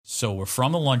So we're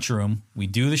from the lunchroom. We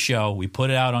do the show. We put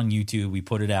it out on YouTube. We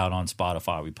put it out on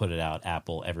Spotify. We put it out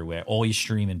Apple, everywhere. All your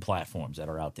streaming platforms that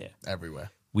are out there. Everywhere.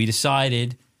 We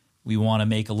decided we want to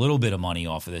make a little bit of money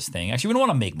off of this thing. Actually, we don't want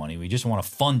to make money. We just want to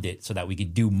fund it so that we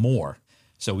could do more.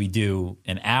 So we do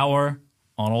an hour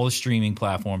on all the streaming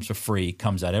platforms for free.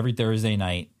 Comes out every Thursday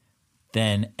night.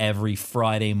 Then every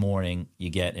Friday morning,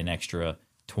 you get an extra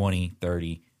 20,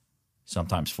 30,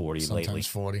 sometimes 40 lately. Sometimes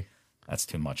 40. That's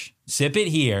too much. Sip it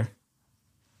here.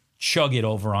 Chug it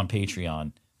over on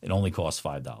Patreon. It only costs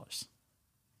 $5.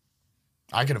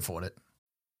 I can afford it.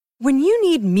 When you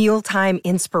need mealtime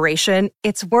inspiration,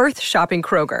 it's worth shopping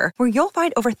Kroger, where you'll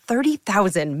find over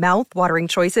 30,000 mouthwatering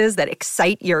choices that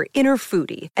excite your inner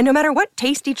foodie. And no matter what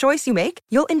tasty choice you make,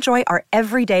 you'll enjoy our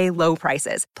everyday low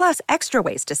prices, plus extra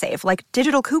ways to save, like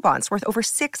digital coupons worth over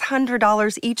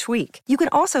 $600 each week. You can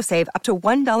also save up to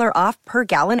 $1 off per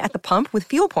gallon at the pump with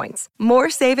fuel points.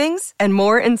 More savings and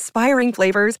more inspiring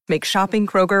flavors make shopping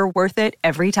Kroger worth it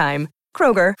every time.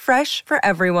 Kroger, fresh for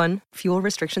everyone. Fuel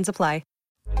restrictions apply.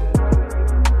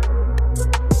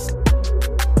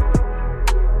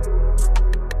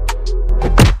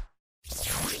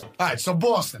 All right, so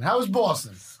Boston. How was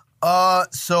Boston?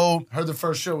 So Heard the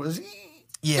first show was...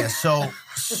 yeah,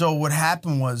 so what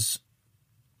happened was,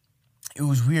 it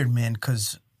was weird, man,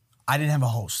 because I didn't have a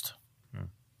host.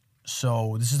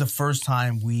 So this is the first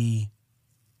time we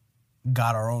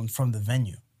got our own from the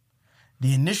venue.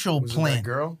 The initial Was it plan. that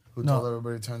girl who No. told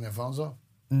everybody to turn their phones off?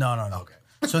 No. Okay.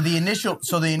 So the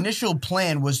initial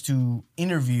plan was to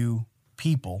interview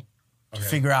people to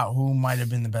figure out who might have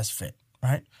been the best fit,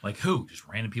 right? Like who? Just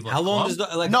random people. How at the long club? does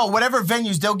the like? No, whatever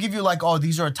venues, they'll give you like, oh,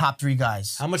 these are our top 3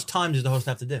 guys. How much time does the host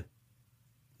have to do?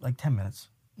 Like 10 minutes.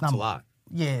 That's a lot.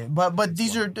 Yeah, but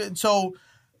these are, so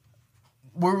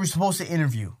we were supposed to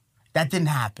interview. That didn't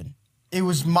happen. It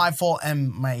was my fault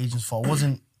and my agent's fault. It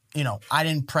wasn't, I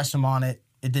didn't press him on it.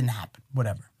 It didn't happen.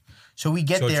 Whatever. So we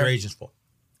get So it's there. your agent's fault.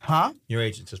 Huh? Your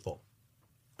agent's fault.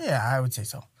 Yeah, I would say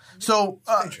so. So,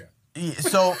 Patreon.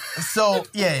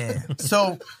 yeah.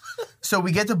 So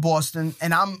we get to Boston,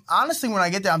 and I'm honestly, when I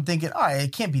get there, I'm thinking, all right,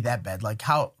 it can't be that bad. Like,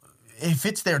 how, if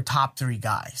it's their top 3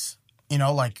 guys,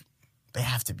 like, they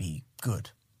have to be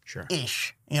good. Sure.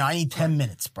 Ish. I need 10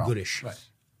 minutes, bro. Goodish. Right.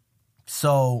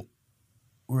 So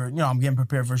I'm getting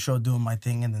prepared for a show, doing my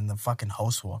thing, and then the fucking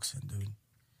host walks in, dude.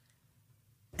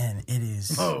 And it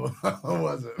is, Oh, what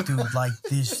was it? dude, like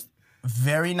this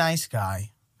very nice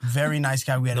guy. Very nice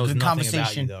guy. We had Knows a good nothing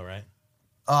conversation. about you, though,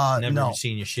 right? Never No.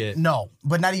 seen your shit. No,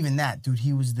 but not even that, dude.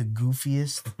 He was the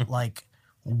goofiest, like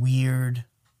weirdest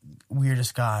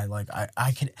guy. Like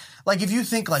I could, like if you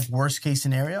think like worst case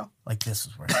scenario, like this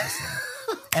is worst case scenario.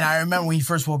 And I remember when he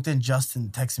first walked in, Justin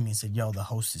texted me and said, "Yo, the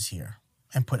host is here,"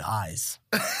 and put eyes.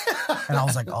 And I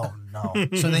was like, "Oh no!"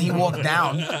 So then he walked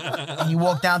down, and he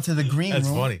walked down to the green room.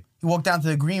 That's funny. He walked down to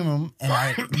the green room,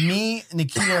 and me,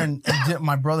 Nikita, and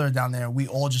my brother down there, we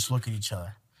all just look at each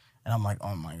other. And I'm like,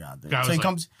 oh my God, dude. Guy So was he like,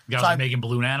 comes. guy so was I- like making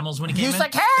balloon animals when he he came was in.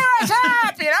 like, hey, what's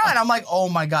up? And I'm like, oh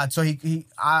my God. So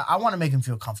I want to make him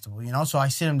feel comfortable, So I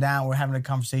sit him down. We're having a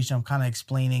conversation. I'm kind of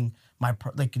explaining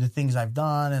the things I've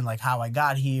done and like how I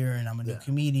got here, and I'm a new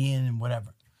comedian and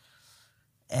whatever.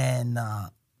 And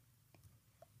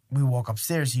we walk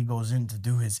upstairs. He goes in to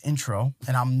do his intro,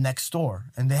 and I'm next door.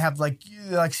 And they have like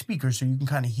speakers, so you can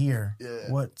kind of hear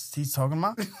what he's talking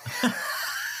about.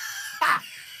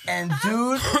 And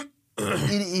dude,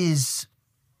 it is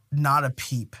not a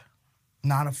peep.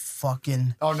 Not a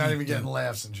fucking Oh, not peep, even getting dude.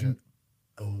 laughs and shit.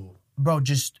 Oh. Bro,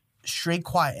 just straight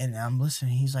quiet. And I'm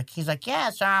listening. He's like, yeah,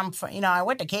 so I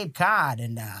went to Cape Cod,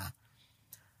 and I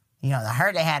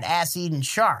heard they had ass-eating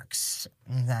sharks.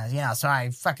 And, so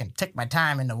I fucking took my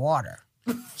time in the water.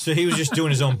 So he was just doing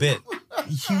his own bit.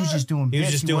 He was just doing He was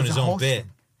bits. just doing his wasn't own hosting. bit.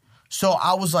 So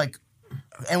I was like,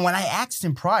 and when I asked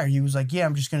him prior, he was like, yeah,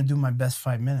 I'm just going to do my best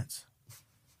 5 minutes.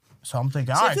 So I'm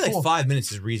thinking, all So right, I feel cool. like 5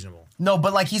 minutes is reasonable. No,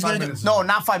 but like he's 5 going to do, minutes. no,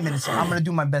 not 5 minutes. I'm going to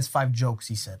do my best 5 jokes,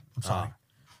 he said. I'm sorry.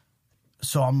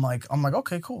 So I'm like,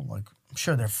 okay, cool. Like, I'm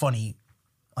sure they're funny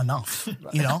enough,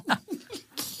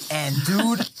 And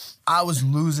dude, I was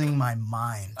losing my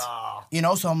mind.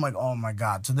 So I'm like, oh my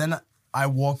God. So then I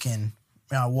walk in,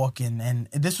 and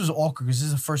this was awkward because this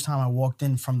is the first time I walked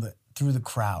in through the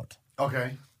crowd.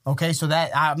 Okay. Okay, so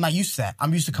that I'm not used to that.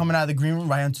 I'm used to coming out of the green room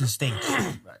right onto the stage.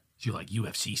 So you like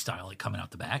UFC style, like coming out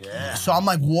the back. Yeah. So I'm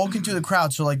like walking through the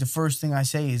crowd. So like the first thing I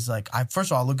say is like,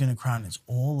 first of all, I look in the crowd and it's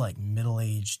all like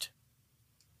middle-aged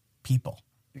people.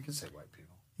 You can say white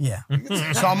people. Yeah.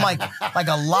 So I'm like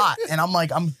a lot, and I'm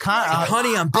kind of,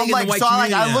 Honey, I'm big in the white so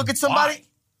community I now. look at somebody,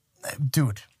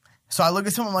 dude. So I look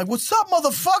at someone, I'm like, "What's up,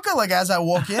 motherfucker?" Like as I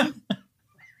walk in,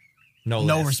 No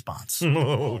no laugh. response.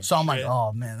 Oh, So I'm like, shit.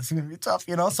 oh man, this is gonna be tough,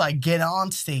 you know. So I get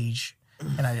on stage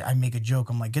and I make a joke.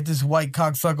 I'm like, get this white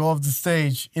cocksucker off the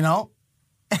stage, you know.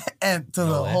 And to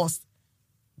the laugh? host,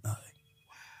 nothing,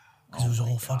 because it was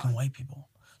all fucking white people.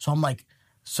 So I'm like,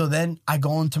 so then I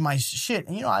go into my shit,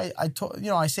 and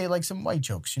I say like some white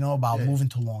jokes, you know, about moving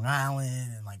to Long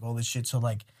Island and like all this shit. So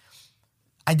like,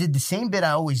 I did the same bit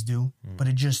I always do, but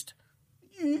it just,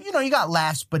 you know, you got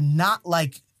laughs, but not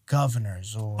like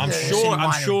governors or. I'm city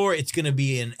winery. sure it's going to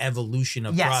be an evolution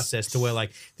of Yes. process to where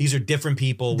like these are different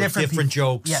people with different people.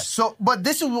 jokes. Yeah. So, but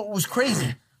this is what was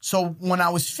crazy. So when I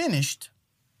was finished,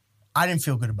 I didn't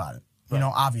feel good about it. You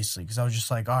know, obviously, because I was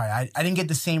just like, all right, I didn't get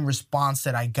the same response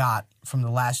that I got from the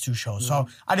last two shows. So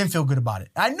I didn't feel good about it.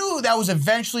 I knew that was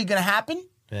eventually going to happen,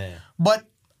 Yeah. but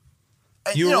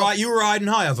You know, were riding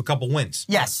high off a couple wins.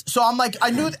 yes. So I'm like, I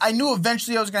knew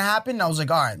eventually that was going to happen. And I was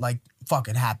like, all right, like, fuck,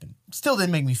 it happened. Still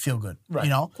didn't make me feel good, you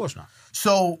know? Of course not.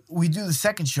 So we do the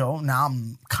second show. Now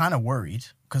I'm kind of worried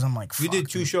because I'm like, You fuck, did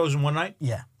 2 shows in one night?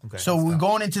 Yeah. Okay. So we're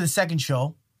going into the second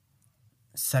show.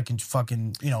 Second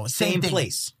fucking, you know, Same thing.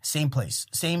 place. Same place.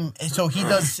 Same. So he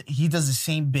does the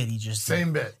same bit he just did.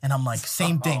 Same bit. And I'm like,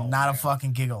 same thing, not a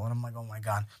fucking giggle. And I'm like, oh my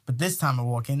God. But this time I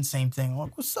walk in, same thing. I'm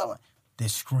like, what's up? They're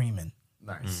screaming.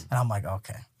 Nice. And I'm like,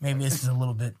 okay, maybe this is a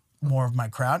little bit more of my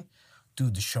crowd.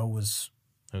 Dude, the show was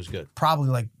It was good. probably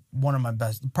like one of my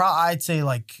best. I'd say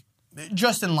like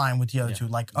just in line with the other two.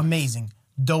 Like amazing.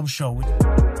 Dope show.